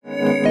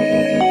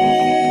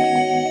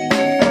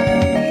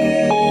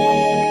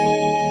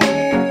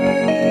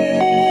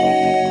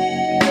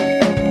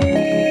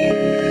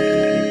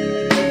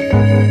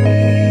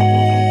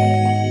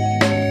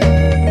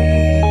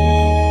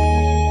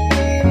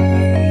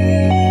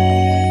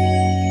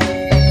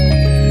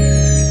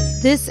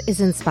This is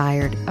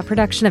Inspired, a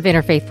production of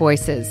Interfaith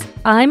Voices.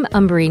 I'm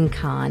Umbreen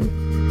Khan.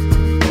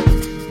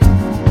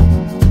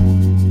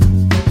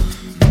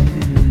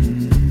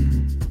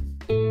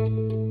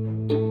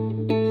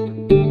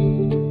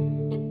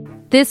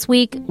 This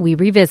week, we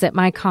revisit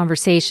my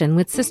conversation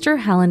with Sister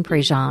Helen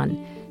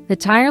Prejean, the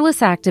tireless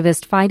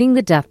activist fighting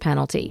the death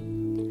penalty.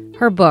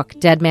 Her book,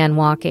 Dead Man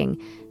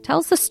Walking,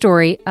 tells the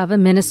story of a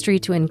ministry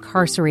to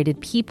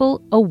incarcerated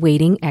people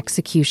awaiting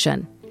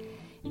execution.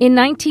 In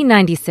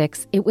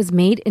 1996, it was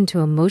made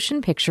into a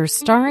motion picture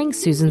starring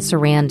Susan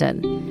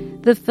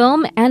Sarandon. The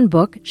film and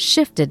book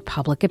shifted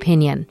public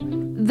opinion.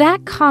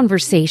 That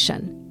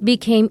conversation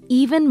became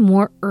even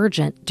more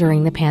urgent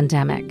during the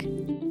pandemic.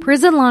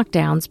 Prison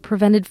lockdowns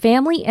prevented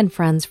family and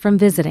friends from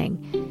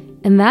visiting,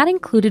 and that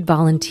included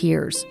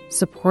volunteers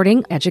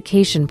supporting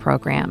education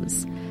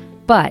programs.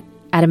 But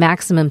at a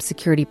maximum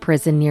security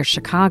prison near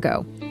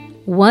Chicago,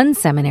 one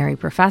seminary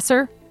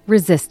professor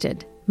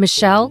resisted.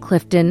 Michelle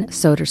Clifton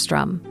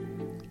Soderstrom.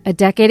 A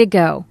decade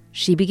ago,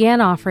 she began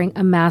offering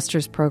a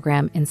master's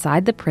program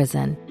inside the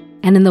prison,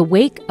 and in the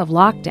wake of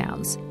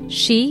lockdowns,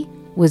 she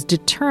was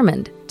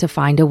determined to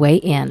find a way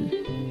in.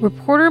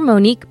 Reporter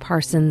Monique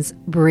Parsons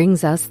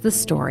brings us the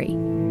story.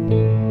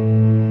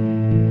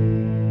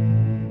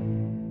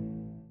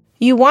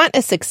 You want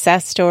a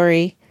success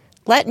story?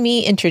 Let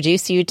me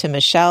introduce you to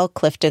Michelle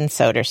Clifton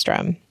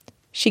Soderstrom.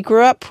 She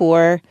grew up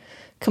poor,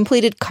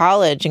 completed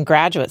college and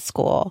graduate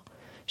school.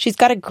 She's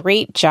got a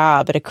great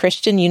job at a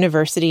Christian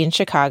university in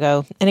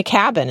Chicago and a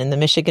cabin in the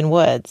Michigan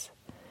woods.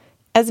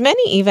 As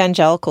many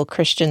evangelical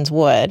Christians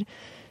would,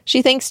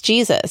 she thanks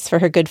Jesus for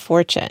her good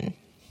fortune.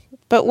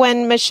 But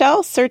when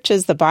Michelle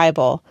searches the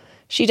Bible,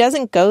 she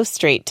doesn't go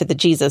straight to the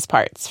Jesus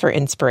parts for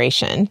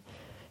inspiration.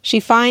 She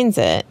finds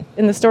it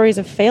in the stories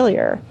of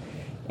failure,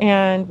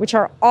 and which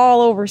are all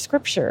over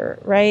Scripture,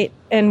 right?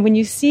 And when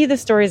you see the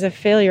stories of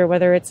failure,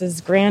 whether it's as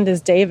grand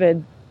as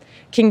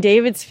King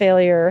David's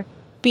failure.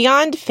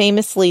 Beyond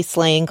famously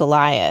slaying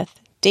Goliath,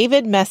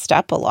 David messed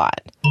up a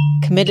lot,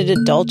 committed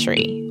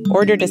adultery,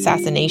 ordered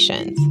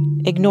assassinations,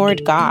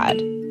 ignored God.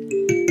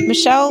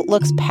 Michelle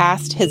looks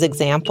past his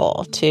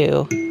example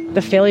to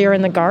the failure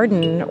in the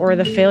garden or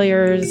the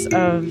failures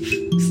of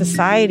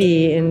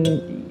society, and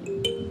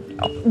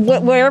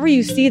wherever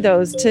you see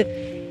those,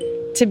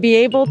 to be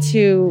able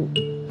to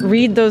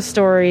read those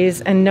stories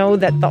and know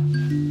that the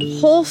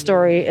whole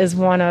story is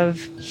one of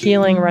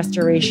healing,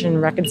 restoration,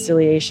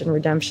 reconciliation,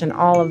 redemption,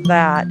 all of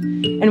that.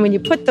 And when you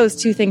put those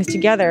two things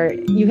together,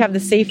 you have the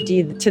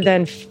safety to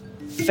then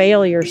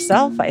fail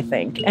yourself, I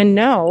think, and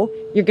know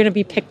you're going to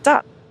be picked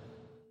up.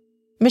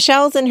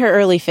 Michelle's in her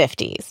early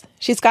 50s.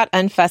 She's got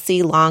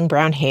unfussy, long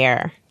brown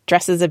hair,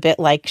 dresses a bit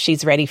like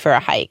she's ready for a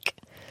hike,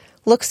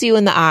 looks you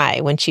in the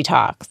eye when she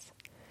talks.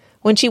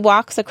 When she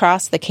walks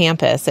across the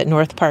campus at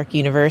North Park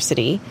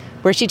University,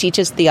 where she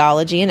teaches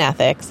theology and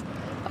ethics,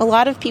 a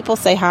lot of people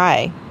say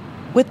hi.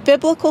 With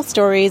biblical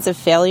stories of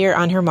failure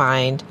on her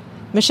mind,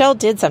 Michelle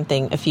did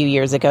something a few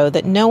years ago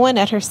that no one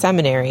at her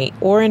seminary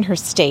or in her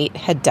state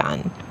had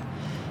done.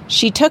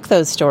 She took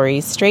those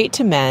stories straight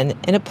to men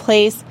in a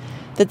place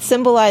that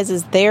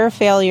symbolizes their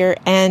failure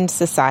and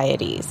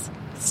society's,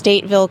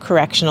 Stateville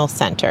Correctional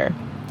Center.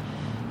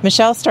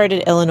 Michelle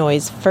started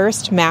Illinois'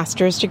 first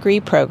master's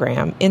degree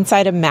program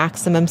inside a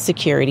maximum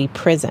security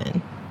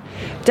prison.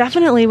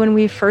 Definitely when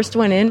we first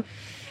went in,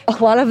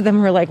 a lot of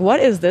them were like, what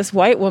is this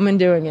white woman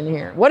doing in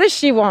here? What does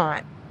she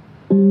want?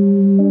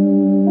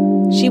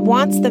 She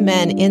wants the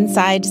men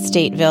inside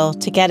Stateville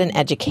to get an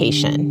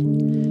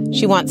education.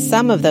 She wants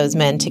some of those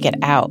men to get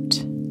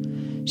out.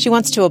 She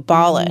wants to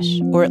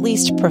abolish, or at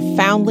least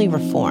profoundly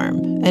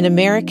reform, an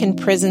American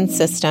prison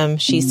system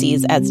she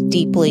sees as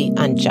deeply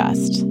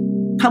unjust.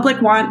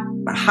 Public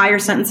want higher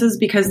sentences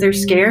because they're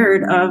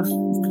scared of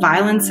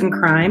violence and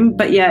crime,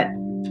 but yet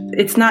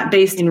it's not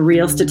based in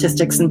real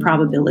statistics and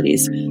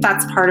probabilities.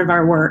 That's part of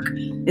our work,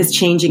 is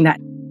changing that.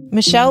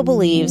 Michelle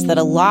believes that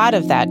a lot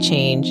of that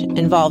change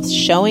involves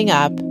showing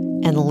up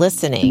and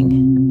listening.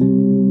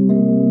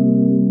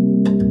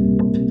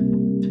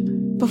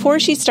 Before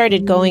she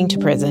started going to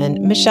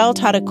prison, Michelle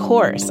taught a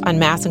course on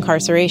mass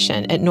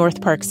incarceration at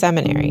North Park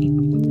Seminary.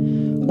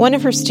 One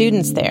of her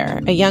students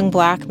there, a young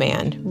Black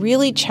man,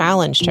 really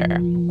challenged her.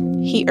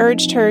 He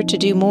urged her to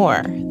do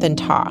more than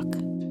talk.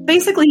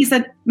 Basically, he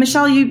said,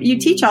 Michelle, you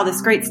teach all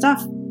this great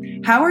stuff.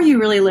 How are you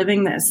really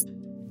living this?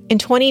 In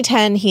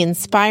 2010, he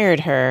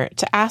inspired her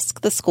to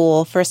ask the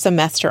school for a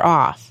semester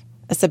off,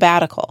 a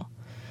sabbatical.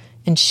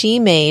 And she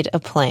made a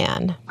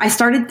plan. I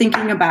started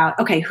thinking about,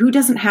 okay, who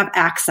doesn't have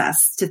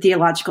access to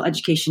theological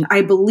education?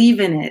 I believe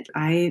in it.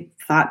 I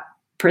thought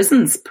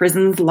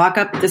prisons lock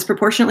up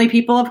disproportionately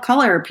people of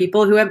color,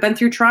 people who have been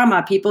through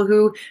trauma, people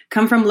who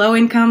come from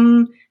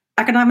low-income,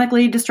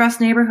 economically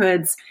distressed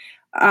neighborhoods,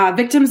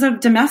 victims of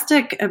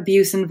domestic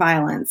abuse and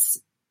violence.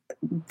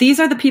 These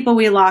are the people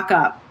we lock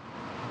up.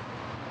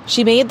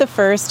 She made the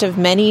first of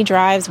many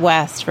drives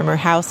west from her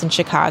house in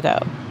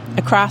Chicago,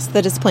 across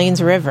the Des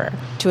Plaines River,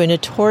 to a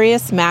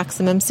notorious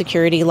maximum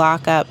security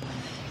lockup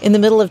in the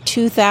middle of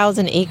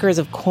 2,000 acres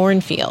of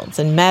cornfields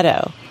and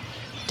meadow,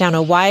 down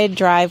a wide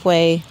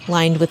driveway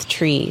lined with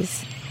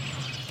trees.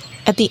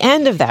 At the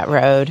end of that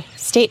road,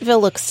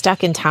 Stateville looks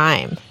stuck in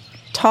time.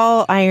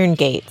 Tall iron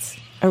gates,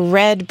 a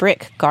red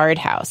brick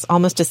guardhouse,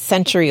 almost a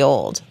century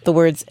old, the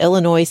words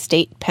Illinois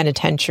State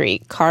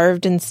Penitentiary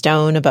carved in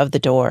stone above the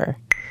door.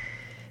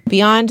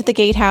 Beyond the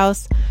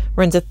gatehouse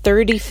runs a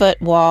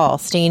 30-foot wall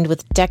stained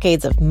with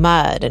decades of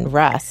mud and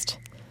rust.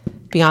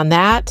 Beyond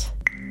that,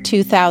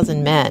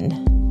 2,000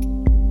 men.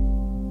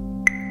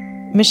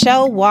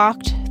 Michelle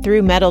walked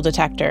through metal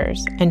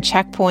detectors and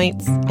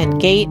checkpoints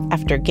and gate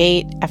after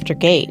gate after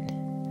gate.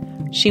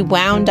 She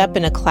wound up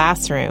in a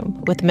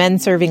classroom with men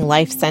serving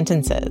life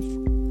sentences.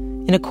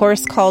 In a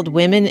course called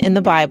Women in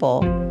the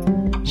Bible,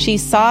 she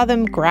saw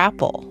them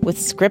grapple with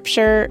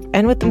scripture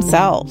and with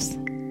themselves.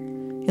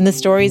 In the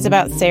stories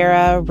about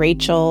Sarah,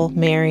 Rachel,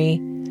 Mary,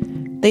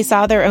 they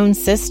saw their own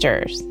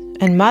sisters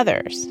and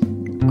mothers,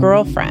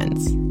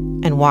 girlfriends,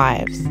 and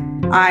wives.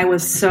 I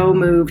was so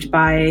moved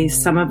by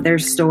some of their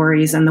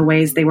stories and the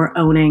ways they were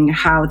owning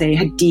how they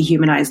had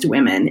dehumanized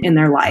women in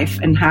their life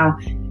and how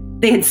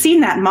they had seen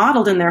that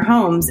modeled in their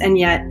homes, and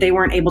yet they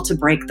weren't able to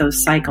break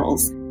those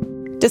cycles.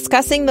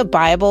 Discussing the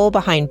Bible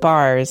behind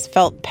bars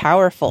felt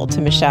powerful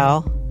to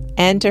Michelle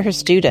and to her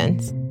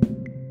students.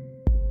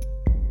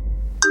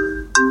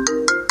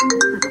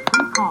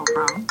 Call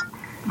from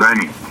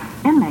Benny.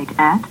 inmate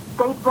at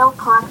Stateville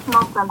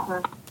Correctional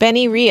Center.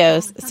 Benny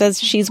Rios says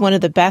she's one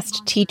of the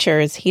best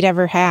teachers he'd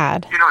ever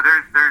had. You know,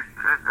 there's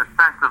a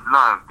sense of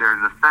love.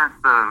 There's a sense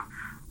of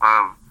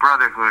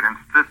brotherhood and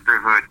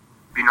sisterhood.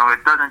 You know,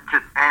 it doesn't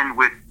just end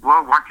with,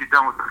 well, once you're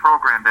done with the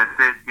program, that's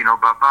it, you know,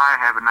 bye-bye,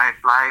 have a nice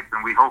life,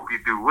 and we hope you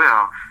do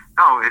well.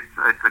 No,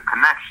 it's a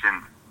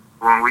connection.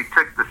 When we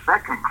took the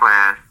second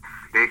class,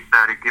 they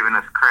started giving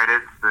us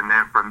credits, and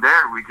then from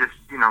there, we just,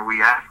 you know,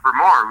 we asked for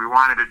more. We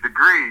wanted a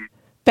degree.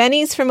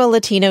 Benny's from a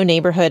Latino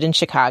neighborhood in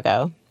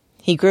Chicago.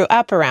 He grew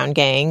up around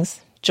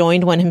gangs,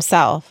 joined one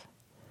himself.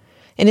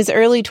 In his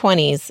early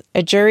 20s,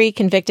 a jury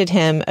convicted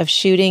him of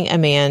shooting a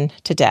man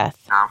to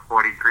death. I'm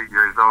 43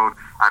 years old.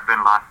 I've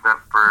been locked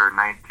up for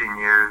 19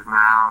 years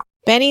now.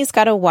 Benny's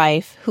got a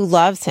wife who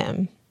loves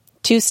him,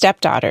 2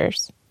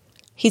 stepdaughters.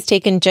 He's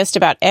taken just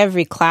about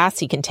every class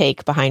he can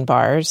take behind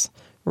bars: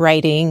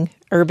 writing,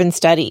 urban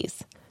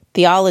studies,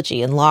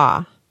 theology, and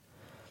law.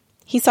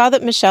 He saw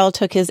that Michelle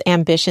took his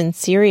ambition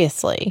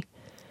seriously,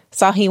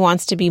 saw he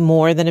wants to be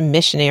more than a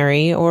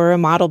missionary or a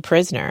model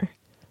prisoner.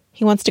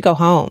 He wants to go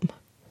home.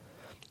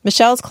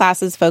 Michelle's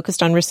classes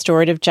focused on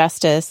restorative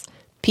justice,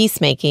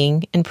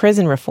 peacemaking, and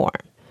prison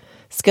reform,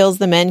 skills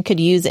the men could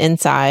use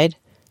inside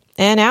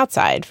and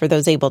outside for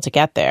those able to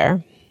get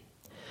there.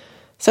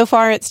 So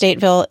far at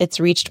Stateville, it's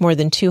reached more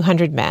than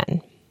 200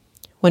 men.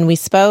 When we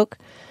spoke,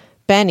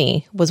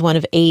 Benny was one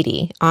of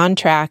 80 on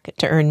track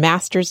to earn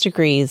master's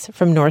degrees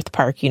from North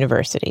Park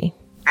University.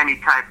 Any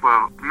type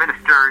of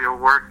ministerial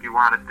work you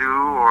want to do,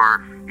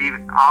 or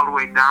even all the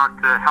way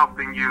down to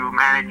helping you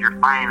manage your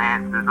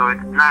finances. So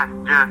it's not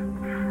just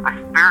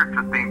a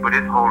spiritual thing, but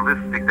it's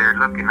holistic. They're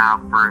looking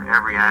out for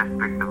every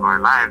aspect of our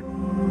lives.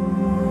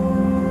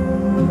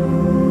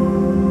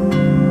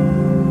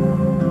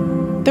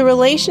 The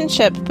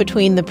relationship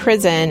between the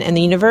prison and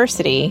the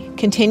university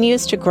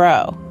continues to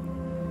grow.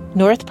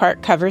 North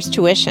Park covers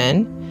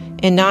tuition.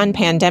 In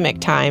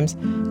non-pandemic times,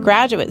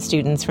 graduate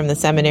students from the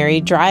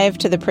seminary drive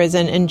to the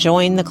prison and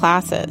join the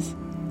classes.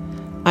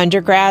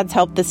 Undergrads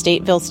help the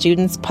Stateville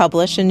students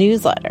publish a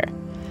newsletter.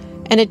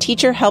 And a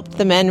teacher helped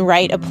the men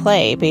write a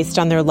play based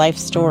on their life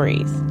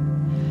stories.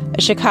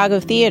 A Chicago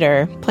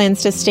theater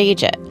plans to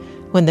stage it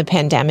when the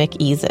pandemic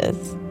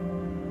eases.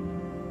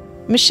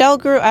 Michelle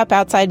grew up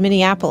outside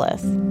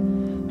Minneapolis.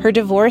 Her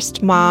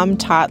divorced mom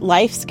taught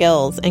life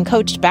skills and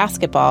coached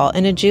basketball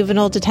in a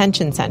juvenile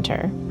detention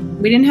center.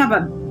 We didn't have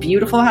a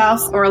beautiful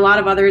house or a lot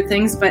of other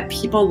things, but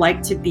people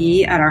liked to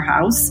be at our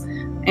house.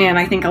 And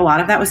I think a lot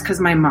of that was because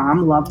my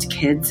mom loved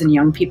kids and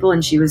young people,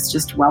 and she was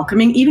just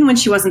welcoming. Even when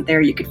she wasn't there,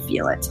 you could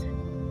feel it.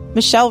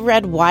 Michelle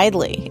read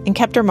widely and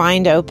kept her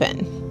mind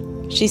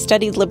open. She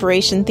studied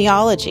liberation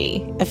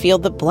theology, a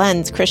field that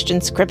blends Christian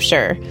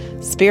scripture,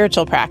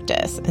 spiritual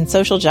practice, and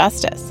social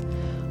justice.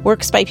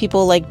 Works by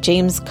people like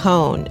James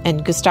Cone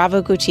and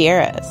Gustavo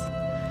Gutierrez.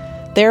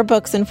 Their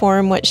books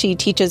inform what she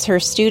teaches her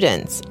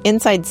students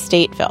inside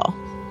Stateville.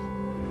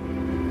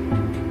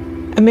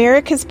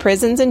 America's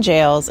prisons and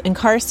jails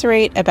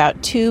incarcerate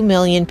about 2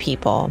 million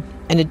people,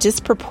 and a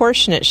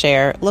disproportionate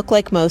share look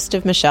like most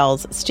of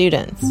Michelle's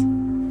students: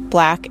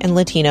 Black and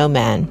Latino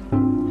men.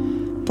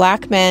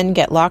 Black men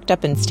get locked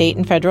up in state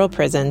and federal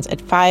prisons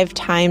at 5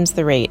 times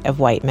the rate of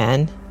white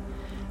men.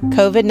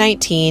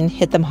 COVID-19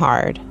 hit them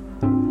hard.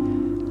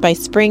 By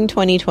spring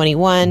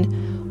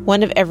 2021,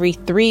 1 of every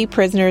 3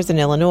 prisoners in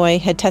Illinois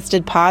had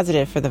tested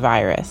positive for the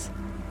virus,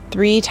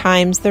 3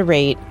 times the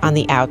rate on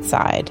the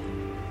outside.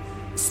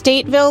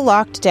 Stateville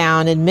locked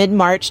down in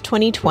mid-March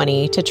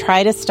 2020 to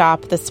try to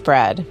stop the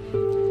spread.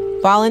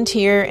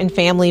 Volunteer and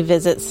family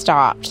visits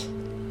stopped.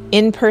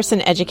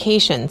 In-person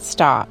education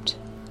stopped.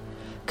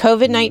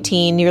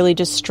 COVID-19 nearly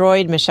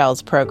destroyed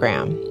Michelle's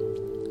program.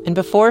 And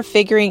before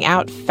figuring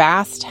out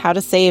fast how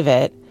to save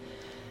it,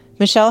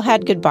 Michelle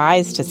had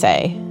goodbyes to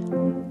say.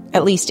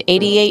 At least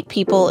 88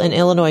 people in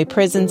Illinois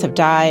prisons have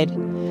died.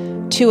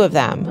 2 of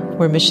them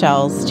were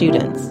Michelle's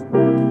students.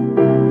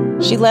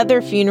 She led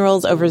their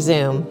funerals over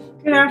Zoom.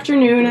 Good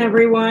afternoon,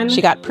 everyone.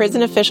 She got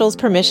prison officials'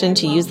 permission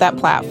to use that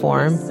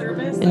platform,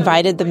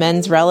 invited the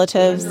men's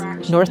relatives,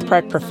 North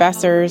Park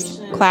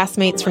professors,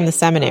 classmates from the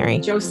seminary.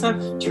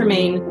 Joseph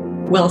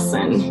Tremaine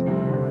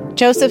Wilson.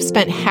 Joseph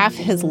spent half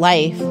his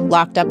life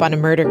locked up on a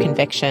murder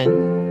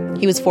conviction.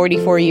 He was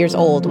 44 years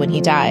old when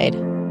he died.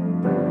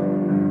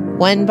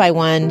 One by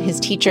one, his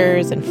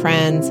teachers and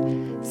friends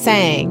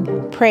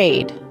sang,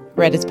 prayed,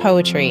 read his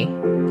poetry,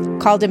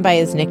 called him by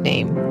his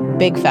nickname,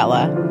 Big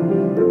Fella.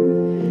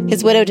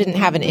 His widow didn't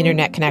have an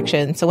internet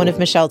connection, so one of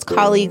Michelle's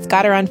colleagues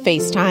got her on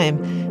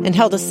FaceTime and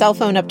held a cell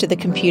phone up to the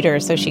computer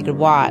so she could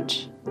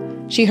watch.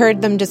 She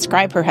heard them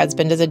describe her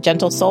husband as a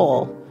gentle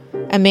soul,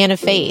 a man of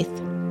faith,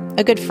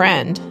 a good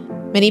friend.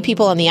 Many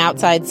people on the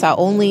outside saw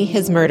only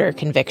his murder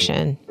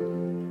conviction.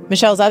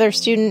 Michelle's other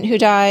student who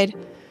died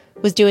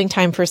was doing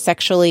time for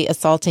sexually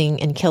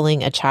assaulting and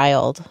killing a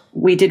child.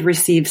 We did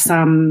receive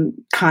some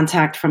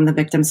contact from the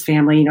victim's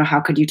family. How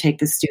could you take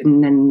this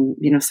student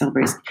and,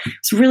 celebrate?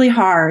 It's really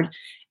hard.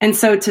 And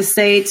so to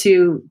say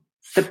to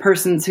the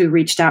persons who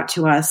reached out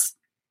to us,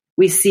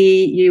 we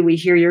see you, we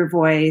hear your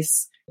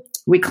voice,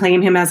 we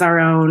claim him as our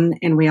own,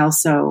 and we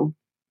also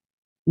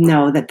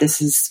know that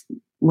this is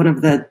one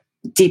of the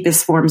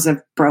deepest forms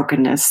of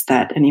brokenness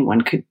that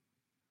anyone could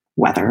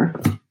weather.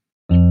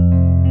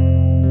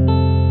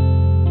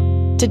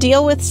 To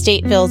deal with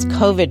Stateville's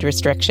COVID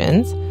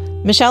restrictions,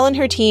 Michelle and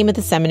her team at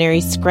the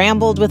seminary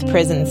scrambled with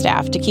prison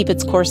staff to keep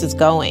its courses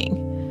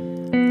going.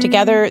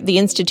 Together, the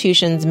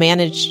institutions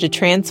managed to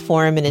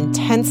transform an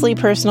intensely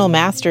personal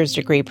master's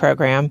degree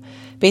program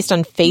based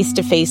on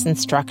face-to-face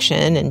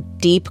instruction and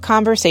deep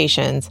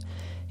conversations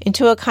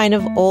into a kind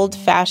of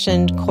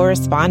old-fashioned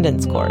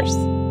correspondence course.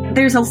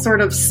 There's a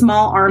sort of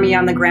small army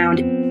on the ground.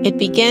 It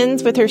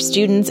begins with her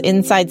students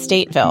inside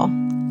Stateville.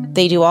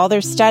 They do all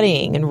their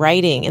studying and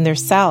writing in their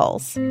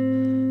cells.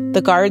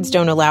 The guards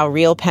don't allow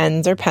real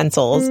pens or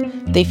pencils.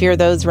 They fear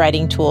those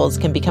writing tools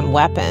can become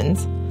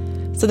weapons.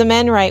 So the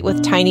men write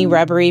with tiny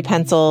rubbery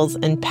pencils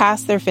and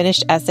pass their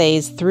finished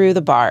essays through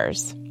the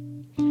bars.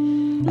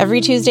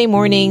 Every Tuesday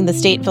morning, the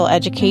Stateville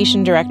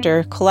education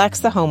director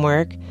collects the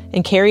homework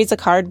and carries a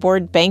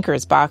cardboard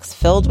banker's box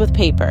filled with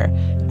paper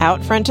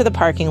out front to the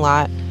parking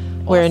lot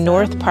where a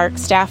North Park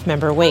staff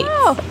member waits.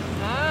 Oh.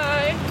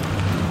 Hi.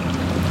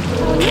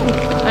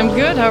 I'm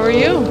good. How are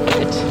you?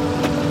 Good.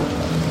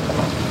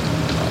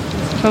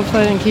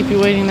 Hopefully I didn't keep you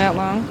waiting that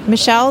long.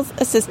 Michelle's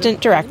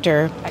assistant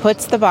director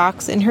puts the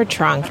box in her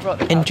trunk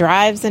and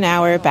drives an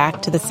hour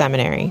back to the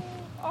seminary.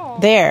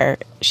 There,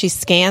 she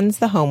scans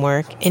the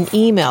homework and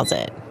emails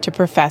it to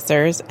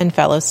professors and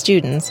fellow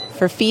students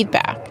for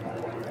feedback.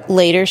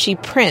 Later, she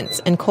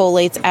prints and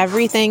collates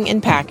everything in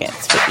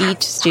packets for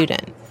each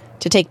student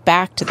to take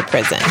back to the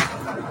prison.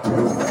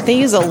 They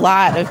use a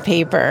lot of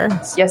paper.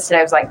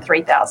 Yesterday was like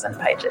 3,000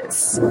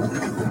 pages.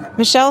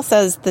 Michelle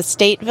says the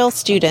Stateville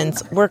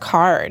students work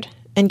hard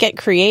and get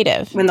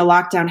creative. When the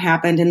lockdown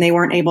happened and they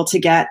weren't able to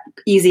get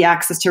easy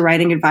access to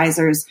writing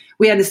advisors,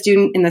 we had a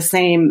student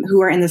who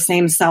were in the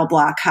same cell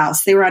block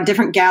house. They were on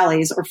different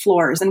galleys or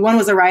floors, and one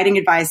was a writing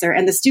advisor,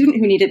 and the student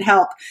who needed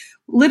help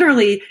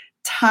literally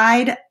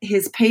tied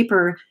his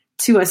paper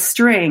to a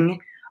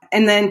string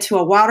and then to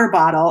a water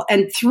bottle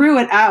and threw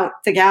it out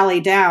the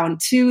galley down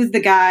to the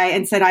guy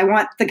and said, I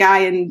want the guy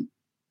in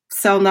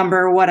cell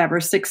number,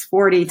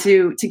 640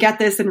 to get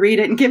this and read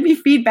it and give me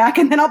feedback,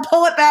 and then I'll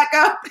pull it back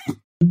up.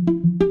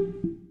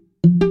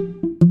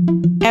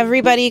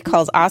 Everybody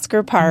calls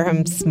Oscar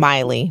Parham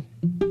Smiley.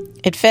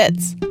 It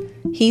fits.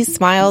 He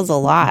smiles a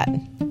lot.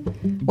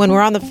 When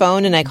we're on the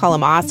phone and I call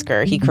him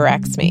Oscar, he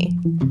corrects me.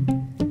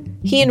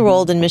 He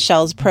enrolled in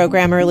Michelle's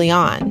program early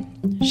on.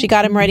 She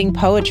got him writing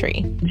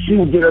poetry. She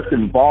would get us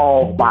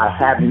involved by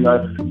having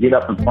us get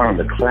up in front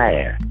of the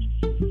class.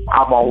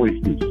 I've always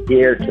been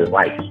scared to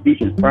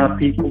speak in front of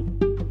people.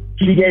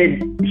 She gave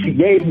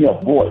me a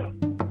voice.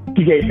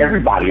 She gave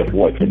everybody a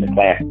voice in the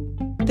class.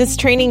 This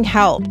training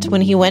helped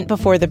when he went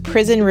before the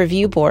Prison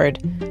Review Board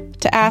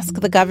to ask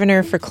the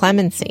governor for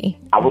clemency.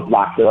 I was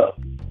locked up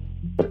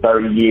for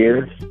 30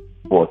 years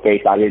for a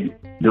case I didn't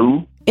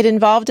do. It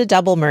involved a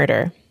double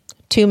murder.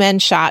 2 men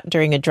shot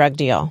during a drug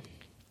deal.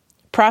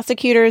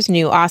 Prosecutors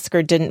knew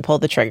Oscar didn't pull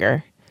the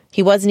trigger.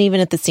 He wasn't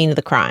even at the scene of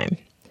the crime.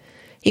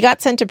 He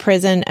got sent to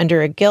prison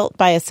under a guilt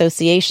by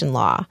association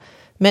law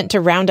meant to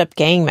round up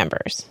gang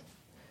members.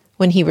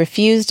 When he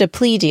refused a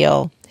plea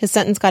deal, his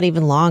sentence got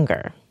even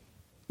longer.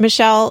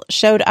 Michelle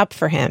showed up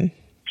for him.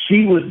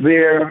 She was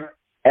there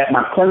at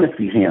my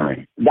clemency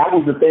hearing. That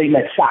was the thing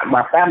that shocked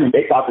my family.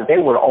 They thought that they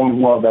were the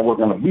only ones that were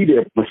going to be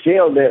there.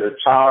 Michelle led a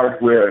charge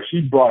where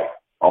she brought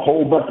a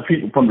whole bunch of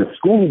people from the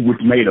school, which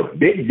made a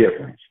big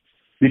difference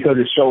because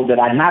it showed that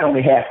I not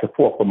only had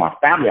support from my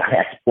family, I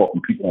had support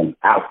from people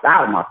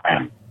outside of my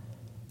family.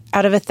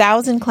 Out of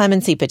 1,000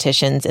 clemency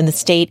petitions in the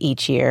state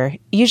each year,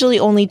 usually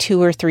only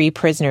 2 or 3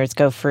 prisoners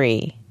go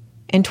free.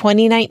 In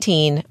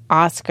 2019,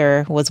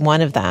 Oscar was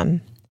one of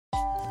them.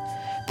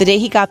 The day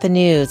he got the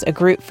news, a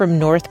group from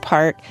North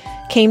Park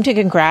came to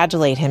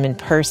congratulate him in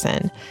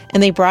person,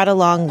 and they brought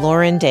along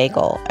Lauren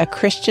Daigle, a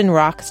Christian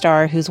rock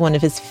star who's one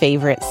of his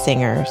favorite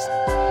singers.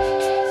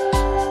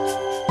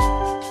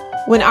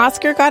 When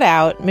Oscar got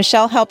out,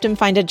 Michelle helped him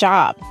find a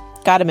job,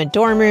 got him a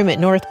dorm room at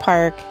North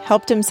Park,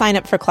 helped him sign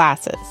up for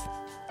classes.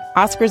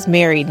 Oscar's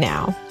married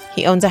now.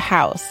 He owns a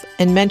house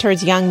and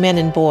mentors young men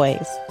and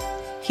boys.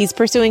 He's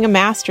pursuing a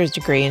master's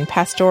degree in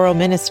pastoral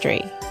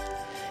ministry.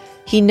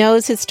 He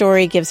knows his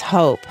story gives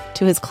hope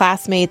to his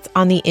classmates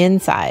on the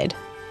inside.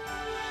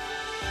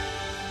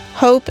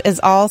 Hope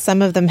is all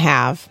some of them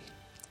have.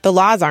 The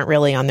laws aren't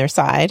really on their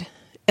side.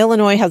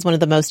 Illinois has one of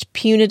the most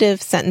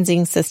punitive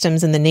sentencing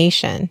systems in the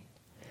nation.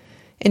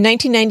 In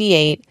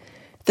 1998,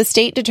 the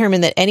state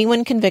determined that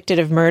anyone convicted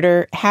of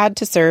murder had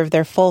to serve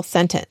their full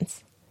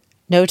sentence.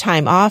 No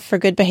time off for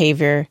good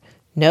behavior,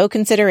 no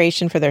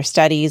consideration for their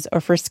studies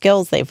or for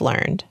skills they've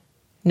learned,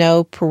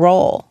 no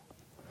parole.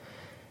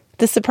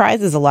 This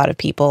surprises a lot of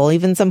people,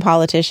 even some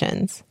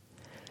politicians.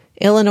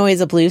 Illinois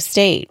is a blue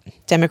state.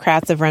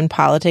 Democrats have run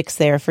politics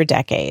there for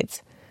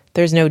decades.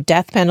 There's no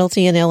death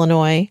penalty in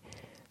Illinois,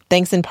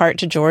 thanks in part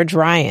to George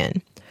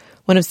Ryan,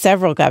 one of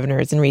several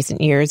governors in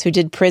recent years who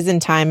did prison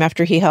time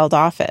after he held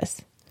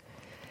office.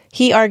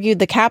 He argued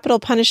the capital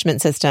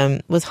punishment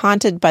system was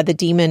haunted by the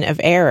demon of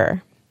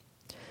error.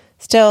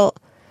 Still,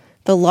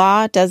 the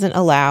law doesn't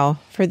allow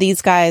for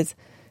these guys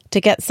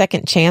to get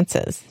second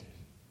chances.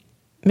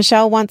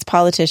 Michelle wants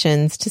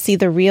politicians to see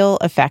the real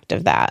effect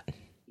of that.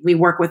 We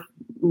work with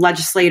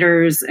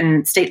legislators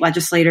and state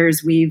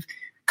legislators. We've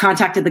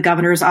contacted the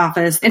governor's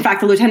office. In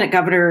fact, the lieutenant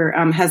governor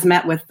has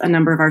met with a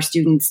number of our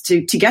students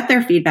to get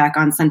their feedback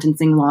on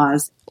sentencing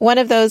laws. One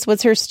of those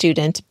was her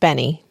student,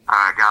 Benny.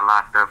 I got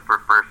locked up for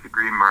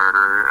first-degree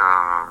murder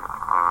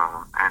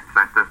and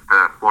sentenced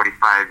to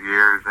 45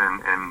 years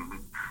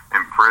in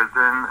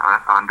prison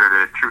under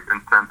the Truth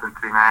in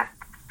Sentencing Act,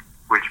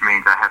 which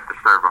means I have to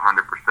serve 100%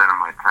 of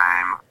my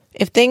time.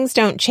 If things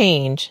don't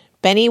change,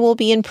 Benny will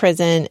be in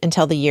prison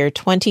until the year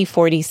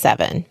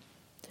 2047.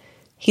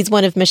 He's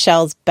one of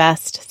Michelle's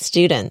best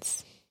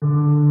students.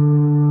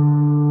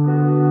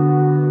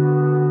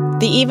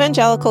 The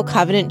Evangelical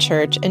Covenant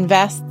Church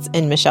invests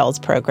in Michelle's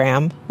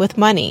program with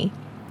money,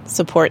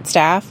 support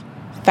staff,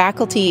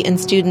 faculty, and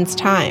students'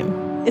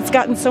 time. It's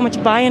gotten so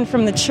much buy-in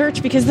from the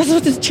church because that's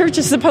what the church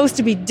is supposed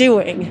to be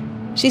doing.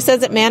 She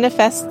says it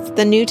manifests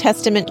the New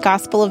Testament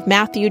Gospel of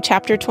Matthew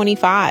chapter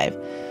 25,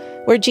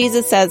 where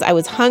Jesus says, "I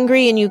was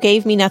hungry and you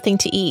gave me nothing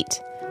to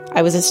eat.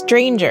 I was a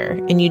stranger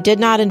and you did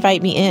not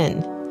invite me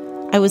in.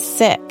 I was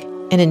sick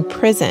and in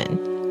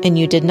prison and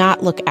you did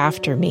not look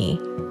after me."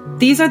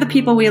 These are the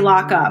people we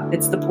lock up.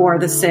 It's the poor,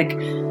 the sick,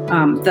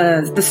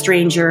 the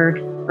stranger,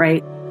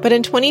 right? But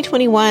in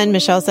 2021,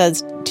 Michelle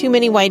says too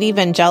many white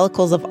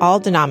evangelicals of all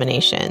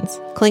denominations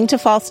cling to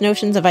false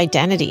notions of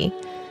identity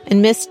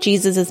and miss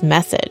Jesus'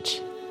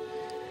 message.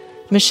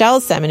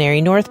 Michelle's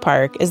seminary, North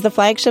Park, is the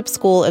flagship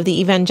school of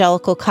the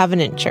Evangelical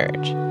Covenant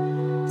Church.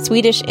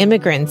 Swedish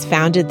immigrants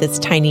founded this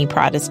tiny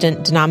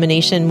Protestant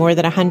denomination more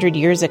than 100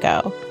 years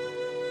ago.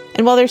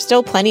 And while there's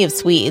still plenty of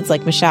Swedes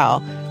like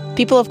Michelle,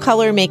 people of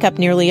color make up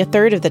nearly a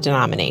third of the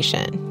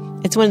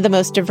denomination. It's one of the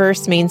most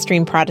diverse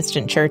mainstream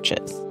Protestant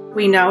churches.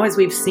 We know, as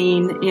we've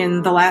seen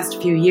in the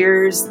last few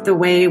years, the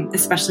way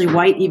especially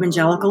white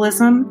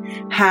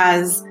evangelicalism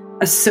has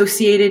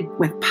associated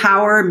with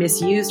power,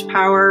 misused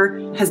power,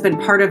 has been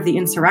part of the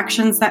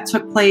insurrections that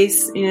took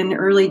place in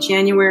early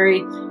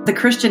January. The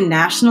Christian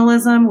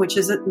nationalism, which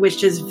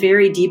is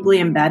very deeply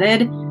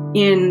embedded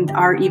in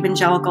our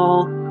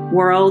evangelical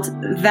world,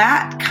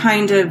 that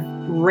kind of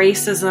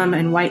racism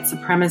and white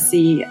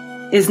supremacy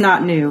is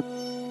not new.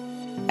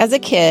 As a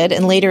kid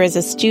and later as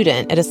a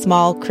student at a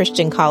small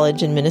Christian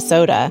college in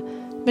Minnesota,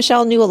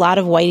 Michelle knew a lot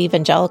of white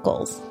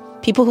evangelicals,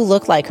 people who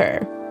looked like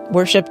her,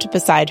 worshipped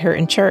beside her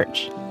in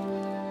church.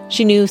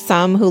 She knew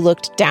some who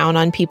looked down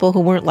on people who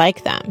weren't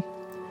like them.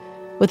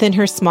 Within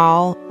her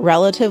small,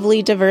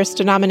 relatively diverse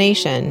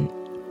denomination,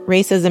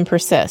 racism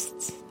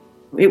persists.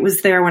 It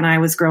was there when I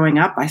was growing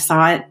up. I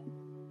saw it,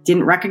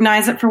 didn't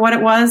recognize it for what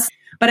it was.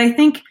 But I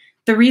think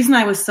the reason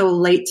I was so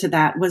late to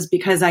that was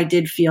because I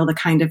did feel the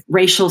kind of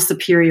racial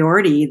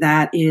superiority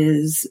that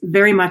is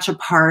very much a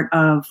part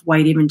of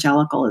white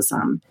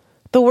evangelicalism.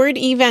 The word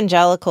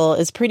evangelical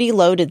is pretty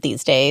loaded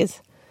these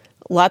days.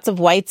 Lots of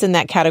whites in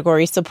that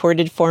category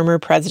supported former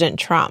President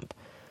Trump,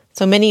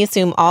 so many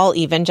assume all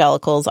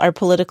evangelicals are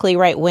politically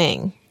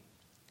right-wing.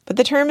 But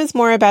the term is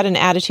more about an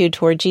attitude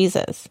toward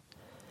Jesus.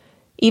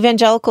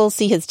 Evangelicals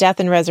see his death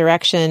and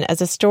resurrection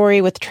as a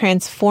story with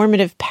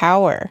transformative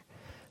power,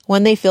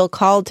 one they feel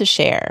called to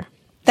share.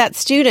 That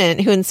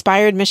student who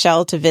inspired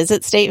Michelle to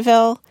visit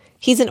Stateville,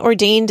 he's an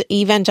ordained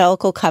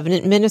Evangelical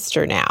Covenant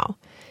minister now.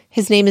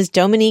 His name is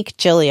Dominique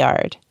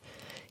Gilliard.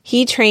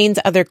 He trains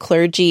other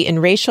clergy in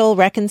racial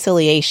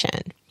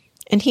reconciliation,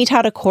 and he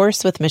taught a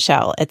course with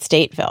Michelle at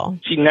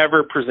Stateville. She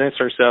never presents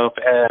herself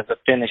as a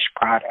finished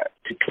product.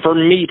 For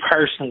me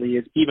personally,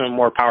 it's even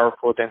more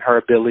powerful than her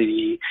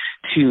ability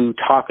to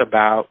talk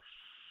about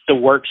the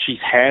work she's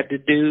had to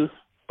do,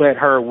 but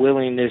her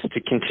willingness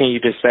to continue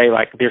to say,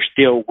 like, there's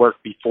still work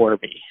before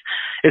me.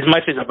 As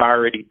much as I've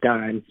already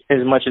done,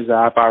 as much as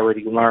I've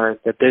already learned,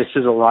 that this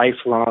is a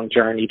lifelong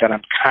journey that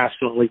I'm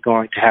constantly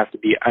going to have to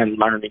be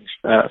unlearning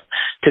stuff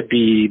to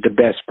be the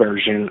best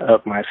version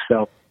of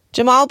myself.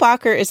 Jamal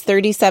Bacher is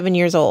 37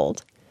 years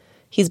old.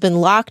 He's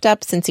been locked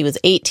up since he was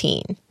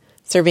 18,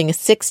 serving a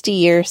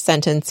 60-year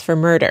sentence for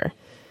murder.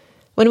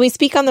 When we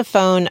speak on the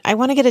phone, I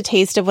want to get a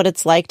taste of what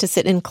it's like to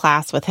sit in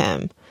class with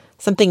him,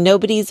 something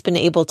nobody's been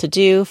able to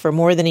do for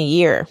more than a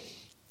year.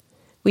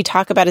 We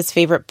talk about his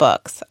favorite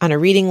books on a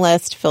reading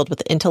list filled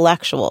with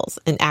intellectuals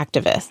and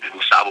activists.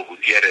 Gustavo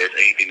Gutierrez,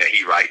 anything that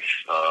he writes,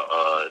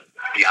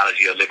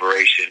 Theology of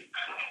Liberation,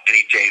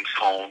 any James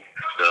Cone,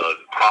 the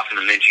Crossing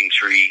the Lynching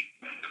Tree,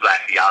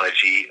 Black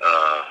Theology.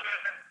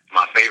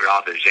 My favorite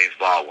author is James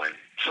Baldwin.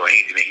 So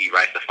anything that he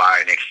writes, The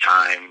Fire Next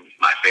Time,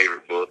 my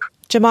favorite book.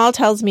 Jamal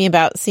tells me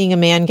about seeing a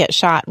man get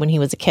shot when he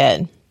was a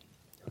kid.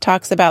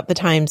 Talks about the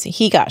times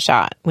he got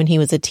shot when he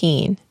was a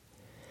teen.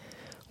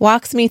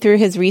 Walks me through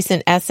his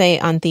recent essay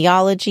on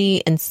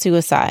theology and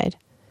suicide.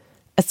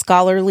 A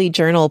scholarly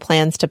journal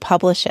plans to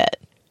publish it.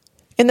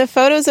 In the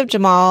photos of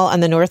Jamal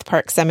on the North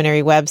Park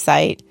Seminary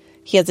website,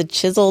 he has a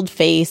chiseled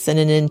face and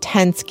an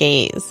intense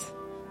gaze.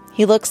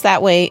 He looks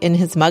that way in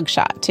his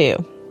mugshot, too.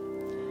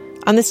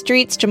 On the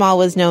streets, Jamal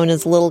was known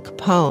as Little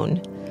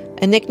Capone,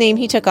 a nickname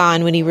he took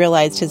on when he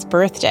realized his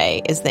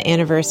birthday is the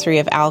anniversary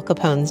of Al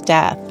Capone's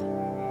death.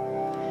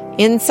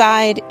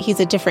 Inside, he's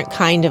a different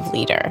kind of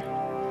leader.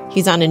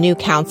 He's on a new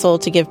council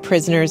to give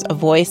prisoners a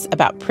voice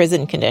about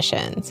prison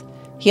conditions.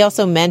 He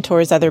also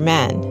mentors other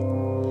men.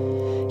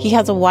 He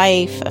has a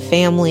wife, a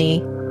family,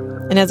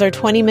 and as our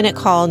 20-minute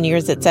call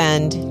nears its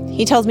end,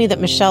 he tells me that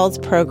Michelle's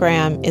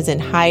program is in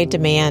high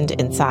demand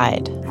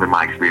inside. In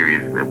my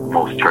experience,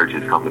 most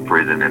churches come to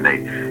prison and they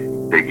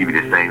give you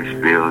the same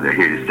spiel, they're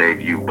here to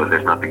save you, but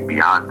there's nothing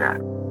beyond that.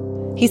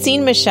 He's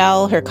seen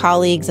Michelle, her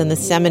colleagues, and the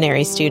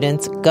seminary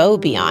students go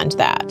beyond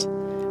that.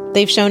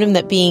 They've shown him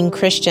that being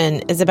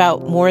Christian is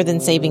about more than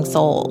saving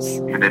souls.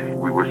 Even if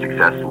we were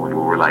successful and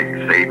we were like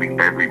saving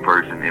every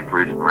person in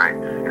prison, right?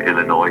 In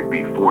Illinois,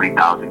 be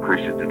 40,000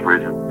 Christians in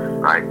prison,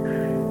 right?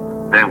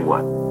 Then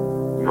what?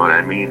 You know what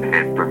I mean?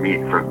 And for me,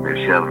 for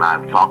Michelle and I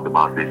have talked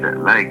about this at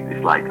length,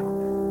 it's like,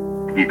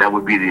 that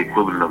would be the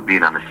equivalent of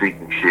being on a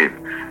sinking ship.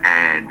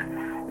 And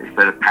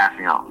instead of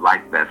passing out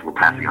life vests, we're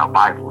passing out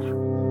Bibles.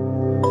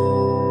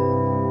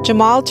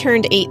 Jamal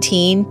turned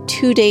 18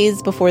 2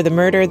 days before the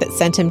murder that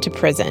sent him to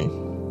prison.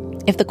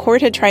 If the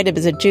court had tried him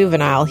as a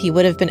juvenile, he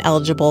would have been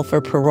eligible for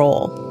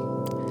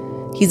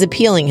parole. He's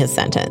appealing his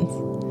sentence.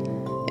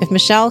 If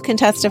Michelle can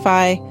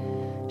testify,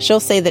 she'll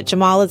say that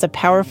Jamal is a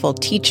powerful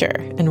teacher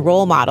and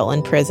role model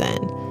in prison,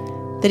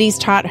 that he's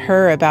taught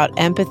her about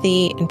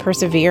empathy and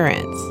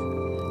perseverance,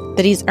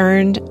 that he's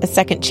earned a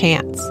second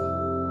chance.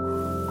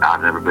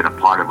 I've never been a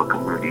part of a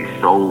community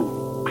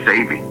so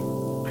saving,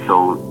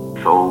 so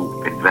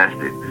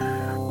invested.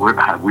 All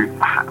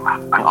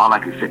I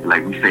can say,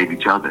 like, we save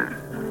each other,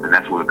 and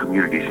that's what a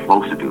community is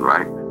supposed to do,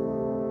 right?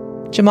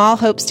 Jamal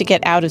hopes to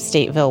get out of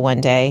Stateville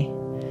one day.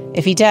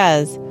 If he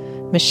does,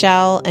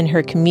 Michelle and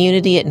her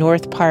community at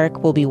North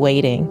Park will be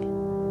waiting.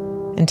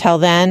 Until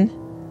then,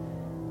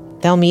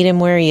 they'll meet him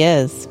where he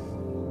is.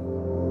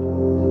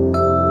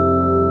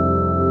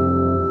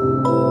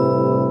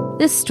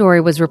 This story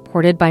was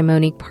reported by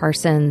Monique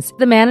Parsons,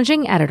 the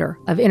managing editor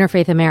of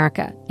Interfaith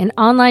America, an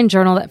online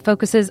journal that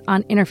focuses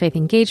on interfaith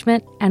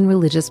engagement and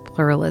religious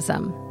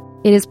pluralism.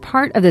 It is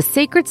part of the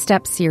Sacred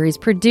Steps series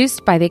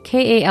produced by the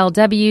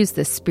KALW's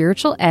The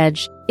Spiritual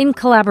Edge in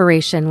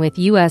collaboration with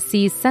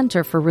USC's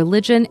Center for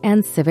Religion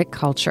and Civic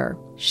Culture.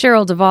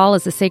 Cheryl Duvall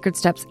is the Sacred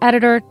Steps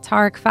editor,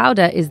 Tarek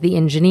Fauda is the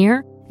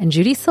engineer, and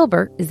Judy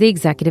Silbert is the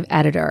executive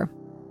editor.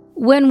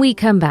 When we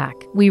come back,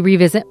 we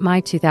revisit my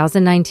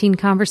 2019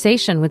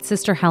 conversation with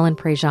Sister Helen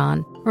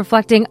Prejean,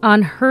 reflecting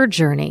on her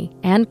journey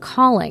and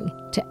calling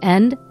to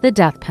end the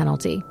death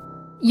penalty.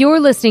 You're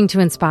listening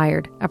to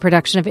Inspired, a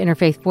production of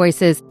Interfaith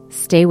Voices.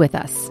 Stay with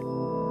us.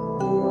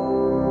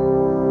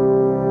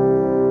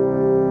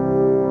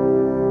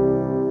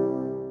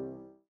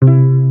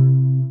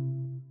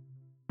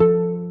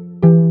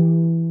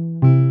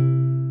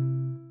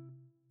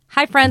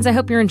 Hi, friends. I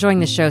hope you're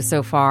enjoying the show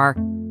so far.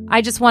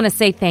 I just want to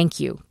say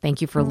thank you.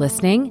 Thank you for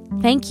listening.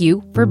 Thank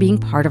you for being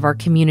part of our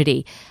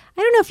community.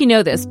 I don't know if you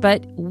know this,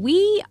 but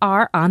we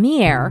are on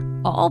the air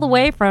all the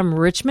way from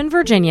Richmond,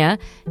 Virginia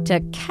to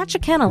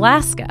Ketchikan,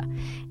 Alaska,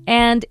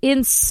 and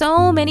in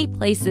so many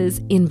places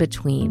in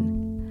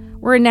between.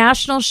 We're a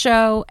national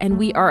show, and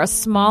we are a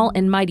small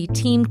and mighty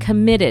team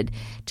committed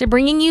to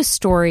bringing you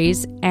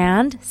stories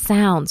and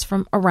sounds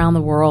from around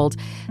the world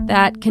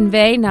that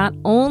convey not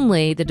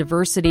only the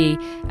diversity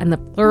and the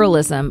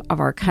pluralism of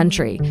our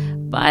country,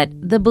 but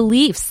the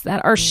beliefs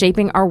that are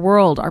shaping our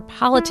world, our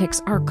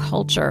politics, our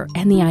culture,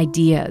 and the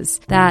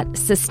ideas that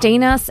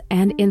sustain us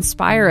and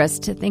inspire us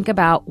to think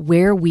about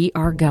where we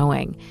are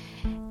going.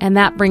 And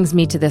that brings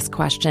me to this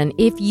question.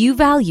 If you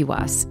value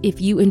us,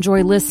 if you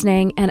enjoy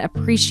listening and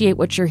appreciate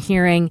what you're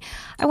hearing,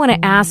 I want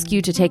to ask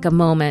you to take a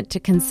moment to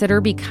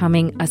consider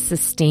becoming a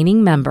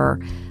sustaining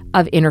member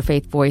of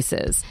Interfaith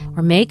Voices,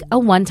 or make a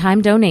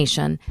one-time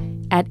donation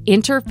at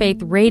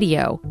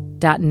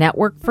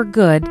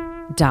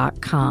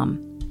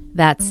interfaithradio.networkforgood.com.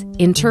 That's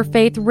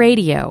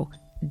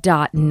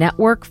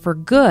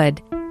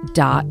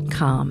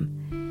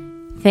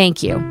interfaithradio.networkforgood.com.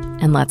 Thank you,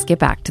 and let's get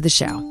back to the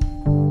show.